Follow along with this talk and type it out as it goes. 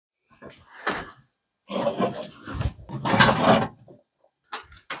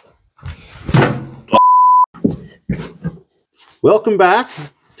Welcome back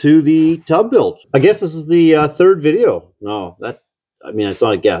to the tub build. I guess this is the third video. No, I mean, it's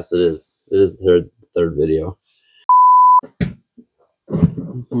not a guess. It is the third video.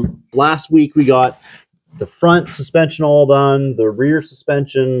 Last week we got the front suspension all done, the rear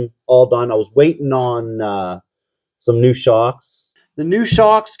suspension all done. I was waiting on some new shocks. The new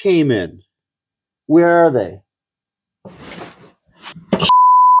shocks came in. Where are they?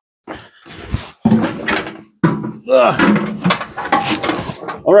 Ugh.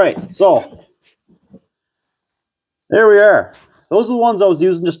 All right, so there we are. Those are the ones I was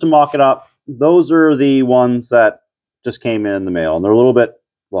using just to mock it up. Those are the ones that just came in the mail, and they're a little bit,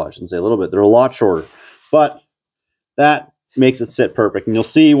 well, I shouldn't say a little bit, they're a lot shorter, but that makes it sit perfect. And you'll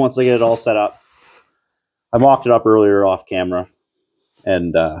see once I get it all set up. I mocked it up earlier off camera,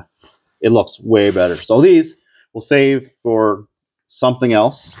 and it looks way better. So these we'll save for something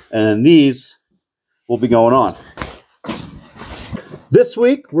else, and these will be going on. This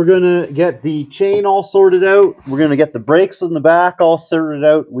week, we're going to get the chain all sorted out. We're going to get the brakes in the back all sorted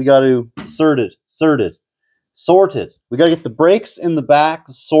out. We got to sorted. We got to get the brakes in the back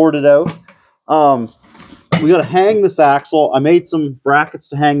sorted out. We got to hang this axle. I made some brackets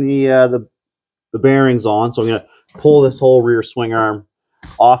to hang the bearings on. So I'm going to pull this whole rear swing arm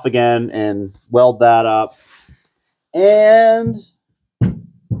off again and weld that up. And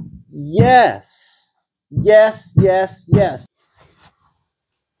yes.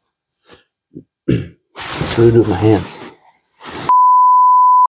 What do I do with my hands?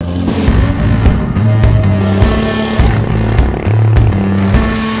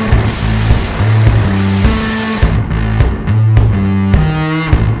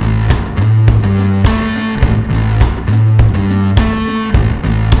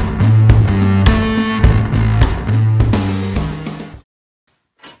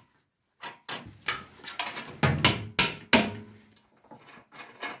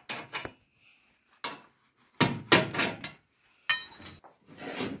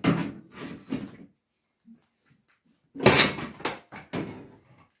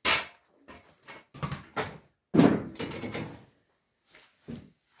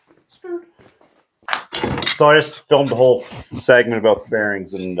 So I just filmed the whole segment about the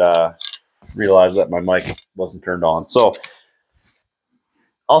bearings and realized that my mic wasn't turned on. So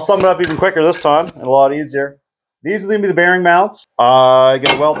I'll sum it up even quicker this time and a lot easier. These are going to be the bearing mounts. I'm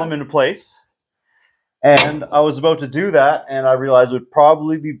going to weld them into place. And I was about to do that, and I realized it would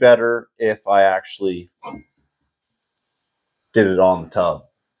probably be better if I actually did it on the tub.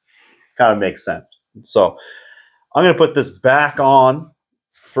 Kind of makes sense. So I'm going to put this back on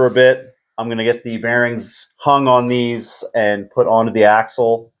for a bit. I'm going to get the bearings hung on these and put onto the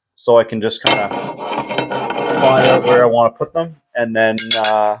axle so I can just kind of find out where I want to put them. And then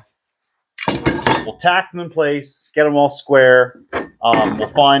we'll tack them in place, get them all square. We'll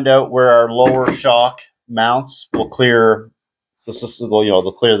find out where our lower shock mounts. We'll clear the system,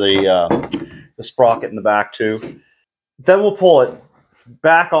 they'll clear the sprocket in the back too. Then we'll pull it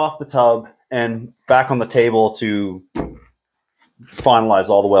back off the tub and back on the table to finalize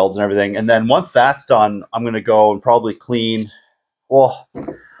all the welds and everything. And then once that's done, I'm going to go and probably clean. Well, I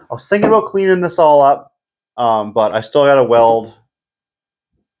was thinking about cleaning this all up, but I still got to weld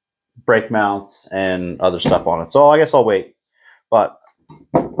brake mounts and other stuff on it. So I guess I'll wait. But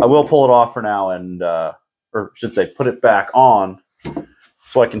I will pull it off for now and, or I should say, put it back on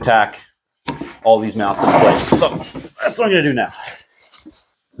so I can tack all these mounts in place. So that's what I'm going to do now.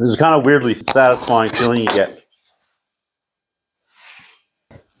 This is kind of weirdly satisfying feeling you get.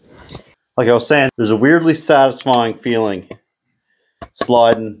 Like I was saying, there's a weirdly satisfying feeling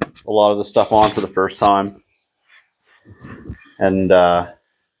sliding a lot of the stuff on for the first time. And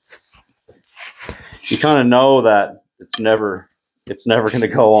you kind of know that it's never going to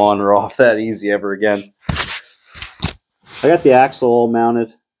go on or off that easy ever again. I got the axle all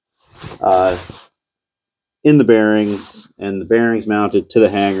mounted in the bearings, and the bearings mounted to the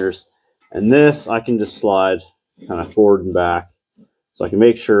hangers. And this I can just slide kind of forward and back so I can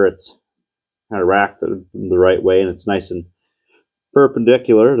make sure it's kind of racked the right way and it's nice and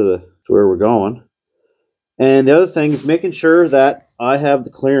perpendicular to where we're going. And the other thing is making sure that I have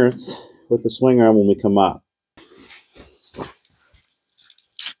the clearance with the swing arm when we come up.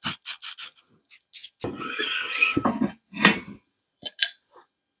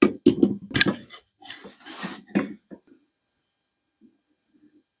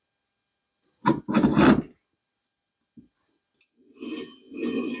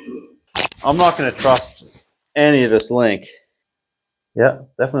 I'm not going to trust any of this link. Yeah,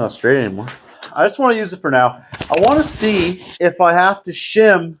 definitely not straight anymore. I just want to use it for now. I want to see if I have to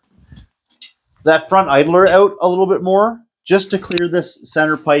shim that front idler out a little bit more just to clear this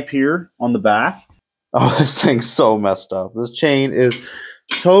center pipe here on the back. Oh, this thing's so messed up. This chain is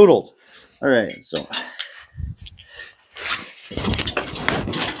totaled. All right, so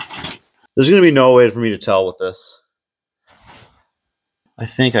there's going to be no way for me to tell with this. I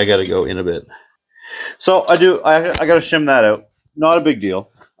think I got to go in a bit. So I got to shim that out. Not a big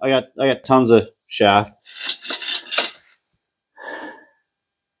deal. I got tons of shaft.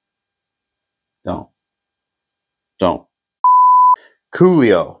 Don't.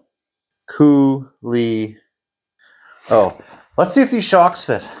 Coolio. Oh, let's see if these shocks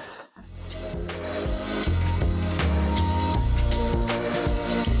fit.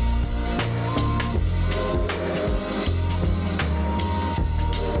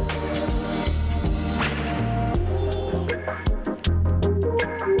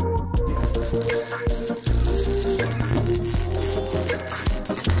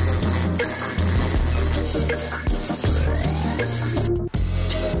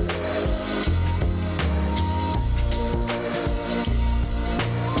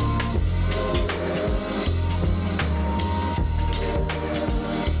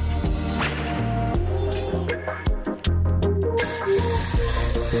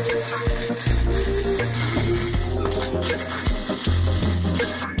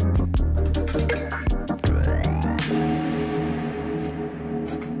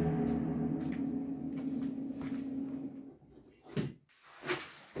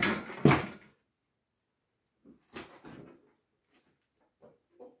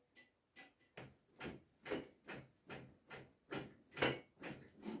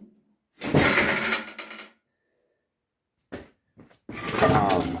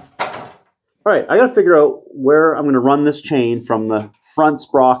 All right, I got to figure out where I'm going to run this chain from the front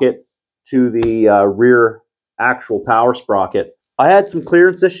sprocket to the rear actual power sprocket. I had some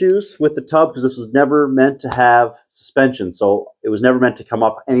clearance issues with the tub because this was never meant to have suspension, so it was never meant to come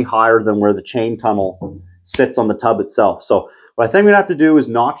up any higher than where the chain tunnel sits on the tub itself. So what I think I'm going to have to do is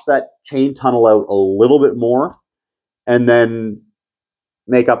notch that chain tunnel out a little bit more and then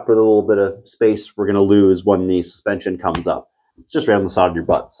make up for the little bit of space we're going to lose when the suspension comes up. It's just right on the side of your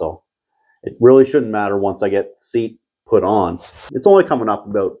butt, so it really shouldn't matter once I get the seat put on. It's only coming up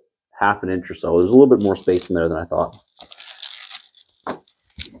about ½ an inch or so. There's a little bit more space in there than I thought.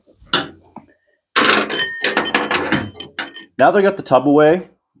 Now that I got the tub away,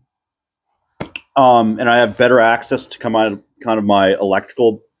 and I have better access to come out of kind of my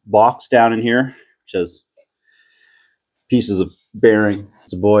electrical box down in here, which has pieces of bearing.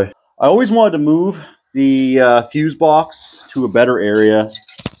 It's a boy. I always wanted to move the fuse box to a better area.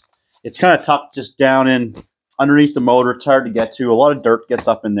 It's kind of tucked just down in underneath the motor. It's hard to get to. A lot of dirt gets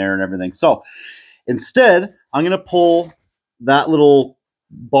up in there and everything. So instead, I'm going to pull that little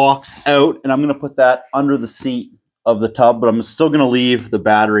box out and I'm going to put that under the seat of the tub, but I'm still going to leave the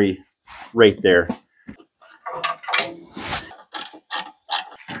battery right there.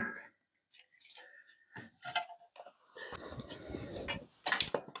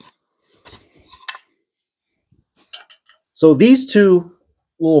 So these two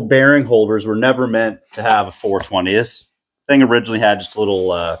little bearing holders were never meant to have a 420. This thing originally had just a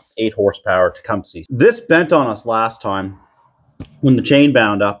little 8 horsepower Tecumseh. This bent on us last time when the chain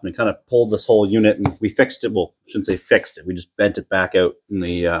bound up, and it kind of pulled this whole unit, and we fixed it. Well, I shouldn't say fixed it. We just bent it back out in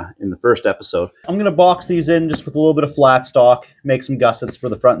the first episode. I'm going to box these in just with a little bit of flat stock, make some gussets for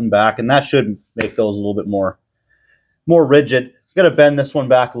the front and back, and that should make those a little bit more rigid. I've got to bend this one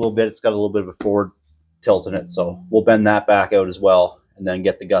back a little bit. It's got a little bit of a forward tilt in it, so we'll bend that back out as well and then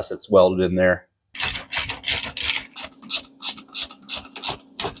get the gussets welded in there.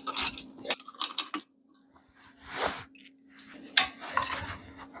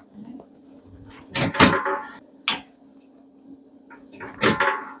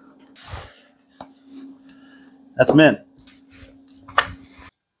 That's mint.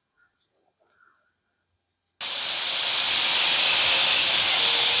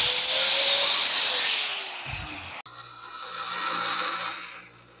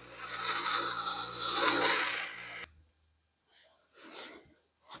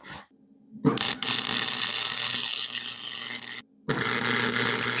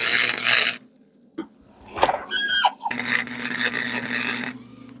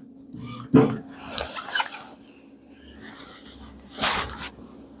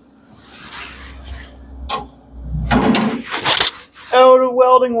 Out of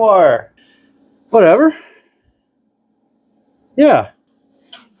welding wire. Whatever. Yeah.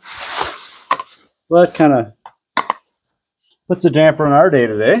 Well, that kind of puts a damper on our day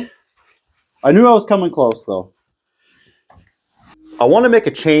today. I knew I was coming close though. I want to make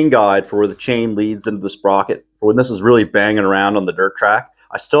a chain guide for where the chain leads into the sprocket for when this is really banging around on the dirt track.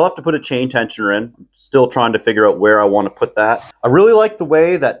 I still have to put a chain tensioner in. I'm still trying to figure out where I want to put that. I really like the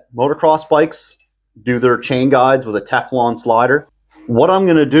way that motocross bikes do their chain guides with a Teflon slider. What I'm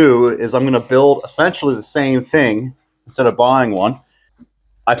going to do is I'm going to build essentially the same thing instead of buying one.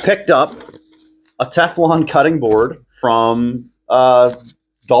 I picked up a Teflon cutting board from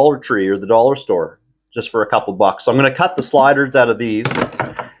Dollar Tree or the dollar store just for a couple bucks. So I'm going to cut the sliders out of these,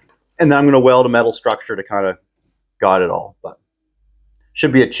 and then I'm going to weld a metal structure to kind of guide it all. But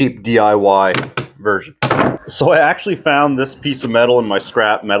should be a cheap DIY version. So I actually found this piece of metal in my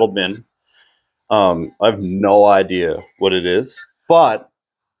scrap metal bin. I have no idea what it is, but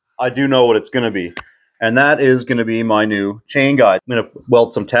I do know what it's going to be. And that is going to be my new chain guide. I'm going to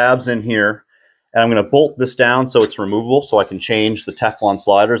weld some tabs in here, and I'm going to bolt this down so it's removable, so I can change the Teflon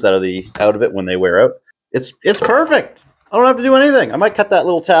sliders out of it when they wear out. It's perfect. I don't have to do anything. I might cut that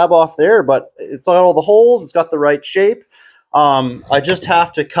little tab off there, but it's got all the holes. It's got the right shape. I just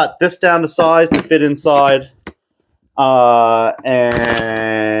have to cut this down to size to fit inside, and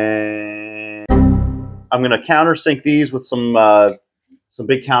I'm going to countersink these with some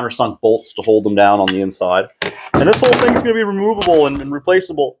big countersunk bolts to hold them down on the inside. And this whole thing's going to be removable and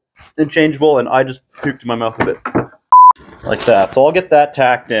replaceable and changeable, and I just puked in my mouth a bit. Like that. So I'll get that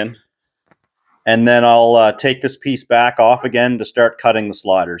tacked in, and then I'll take this piece back off again to start cutting the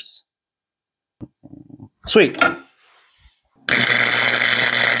sliders. Sweet.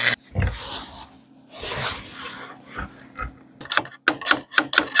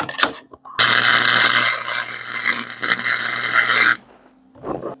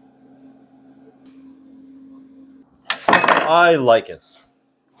 I like it.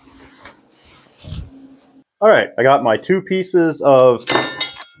 All right, I got my 2 pieces of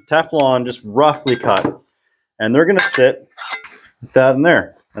Teflon just roughly cut, and they're gonna sit with that in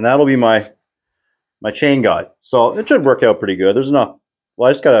there, and that'll be my chain guide. So it should work out pretty good. There's enough. Well,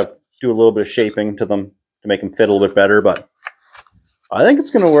 I just gotta do a little bit of shaping to them to make them fit a little bit better, but I think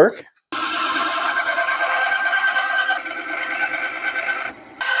it's gonna work.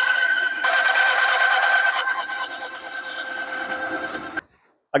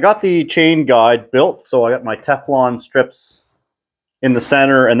 I got the chain guide built, so I got my Teflon strips in the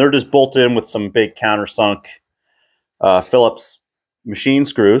center, and they're just bolted in with some big countersunk Phillips machine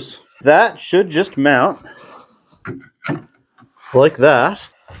screws. That should just mount like that.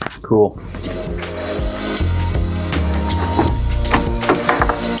 Cool.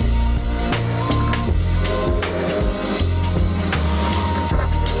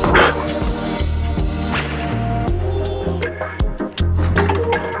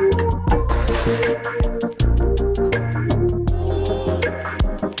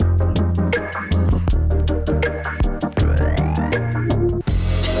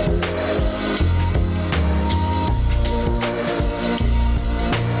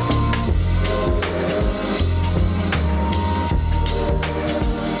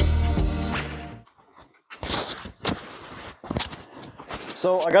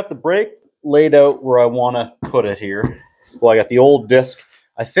 So I got the brake laid out where I want to put it here. Well, I got the old disc.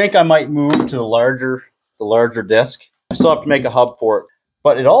 I think I might move to the larger disc. I still have to make a hub for it,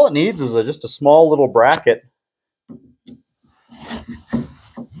 but all it needs is just a small little bracket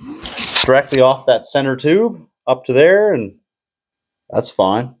directly off that center tube up to there, and that's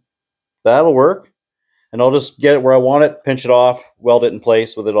fine. That'll work, and I'll just get it where I want it, pinch it off, weld it in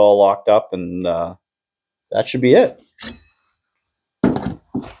place with it all locked up, and that should be it.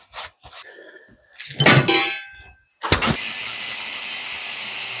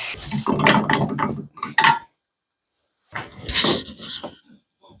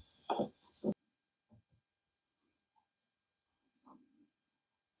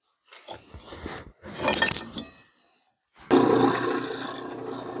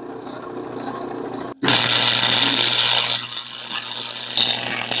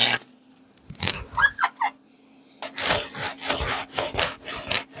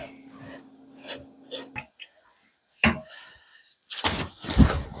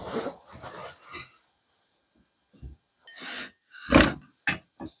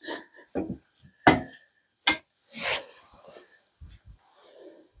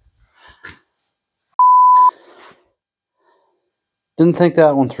 Didn't think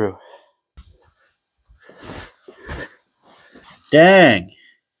that one through. Dang.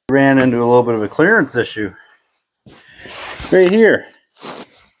 Ran into a little bit of a clearance issue right here.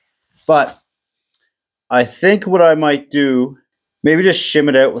 But I think what I might do, maybe just shim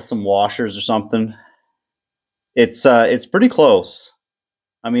it out with some washers or something. It's pretty close.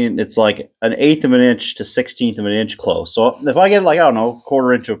 I mean, it's like 1/8 of an inch to 1/16 of an inch close. So if I get, like, I don't know,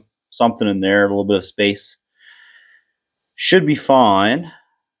 1/4 inch of something in there, a little bit of space, should be fine.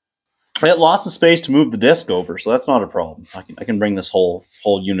 I got lots of space to move the disc over, so that's not a problem. I can bring this whole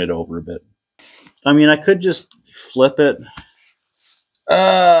unit over a bit. I mean, I could just flip it.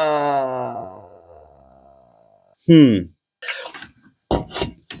 Oh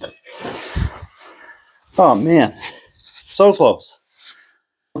man, so close.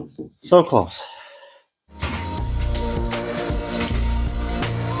 So close.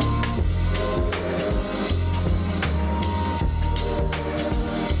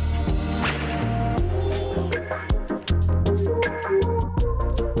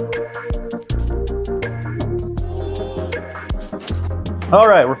 All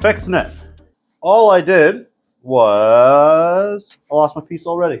right, we're fixing it. All I did was, I lost my piece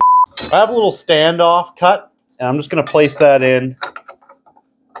already. I have a little standoff cut, and I'm just gonna place that in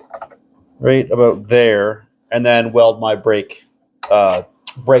right about there, and then weld my brake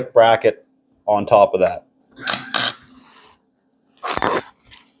bracket on top of that.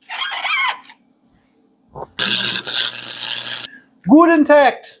 Good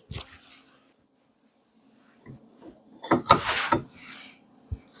intact.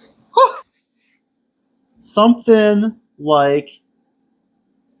 Something like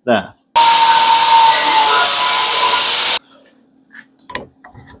that.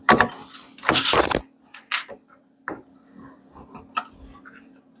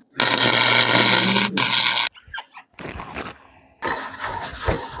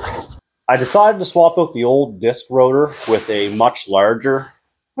 I decided to swap out the old disc rotor with a much larger, I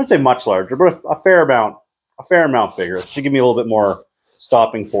wouldn't say much larger, but a fair amount bigger. It should give me a little bit more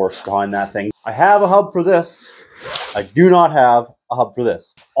stopping force behind that thing. I have a hub for this. I do not have a hub for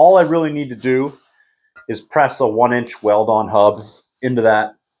this. All I really need to do is press a 1-inch weld-on hub into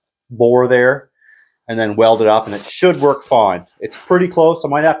that bore there and then weld it up, and it should work fine. It's pretty close. I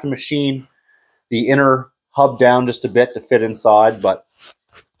might have to machine the inner hub down just a bit to fit inside, but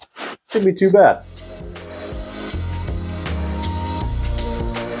shouldn't be too bad.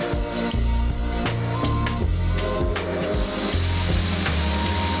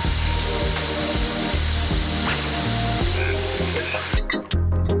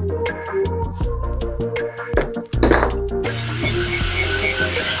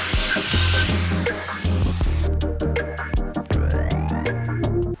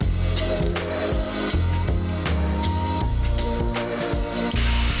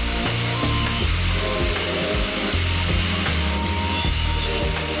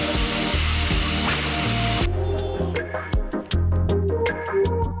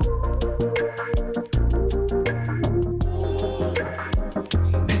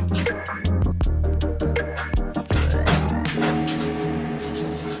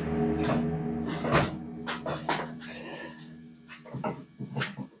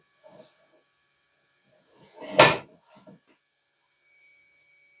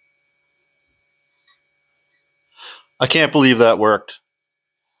 I can't believe that worked.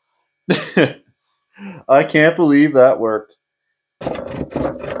 I can't believe that worked.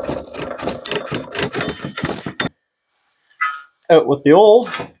 Out with the old,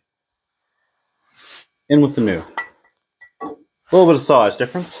 in with the new. A little bit of size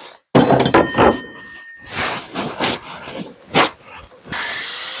difference.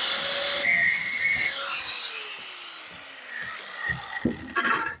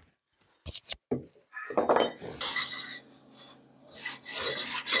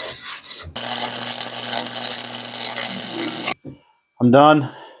 I'm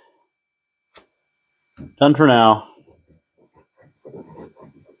done. Done for now.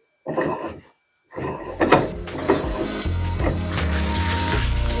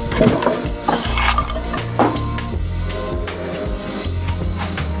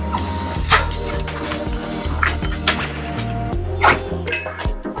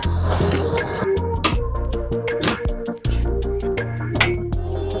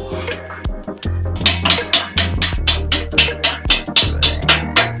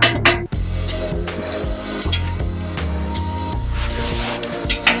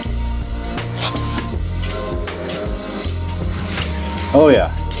 Oh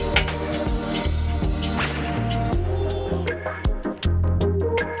yeah.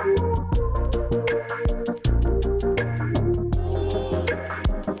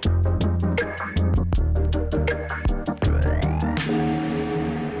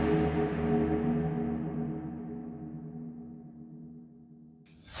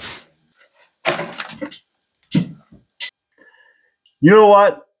 You know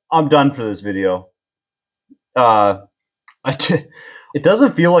what? I'm done for this video. It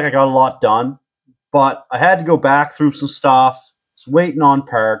doesn't feel like I got a lot done, but I had to go back through some stuff. I was waiting on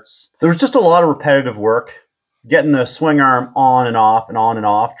parts. There was just a lot of repetitive work. getting the swing arm on and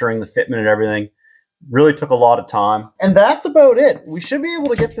off during the fitment and everything really took a lot of time. And that's about it. We should be able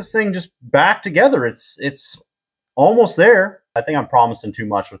to get this thing just back together. It's almost there. I think I'm promising too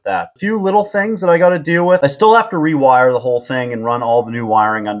much with that. A few little things that I got to deal with. I still have to rewire the whole thing and run all the new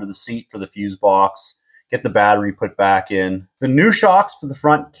wiring under the seat for the fuse box, get the battery put back in. The new shocks for the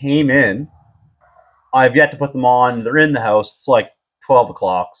front came in. I've yet to put them on. They're in the house. It's like 12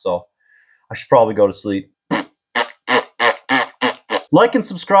 o'clock, so I should probably go to sleep. Like and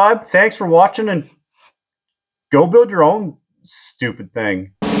subscribe. Thanks for watching, and go build your own stupid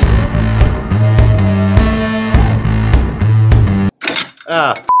thing.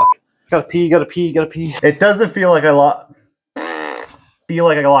 Ah, fuck. Gotta pee, gotta pee, gotta pee. It doesn't feel like I lost. Feel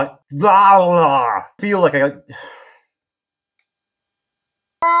like I got. Feel like I got.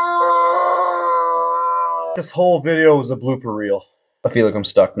 This whole video was a blooper reel. I feel like I'm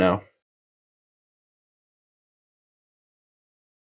stuck now.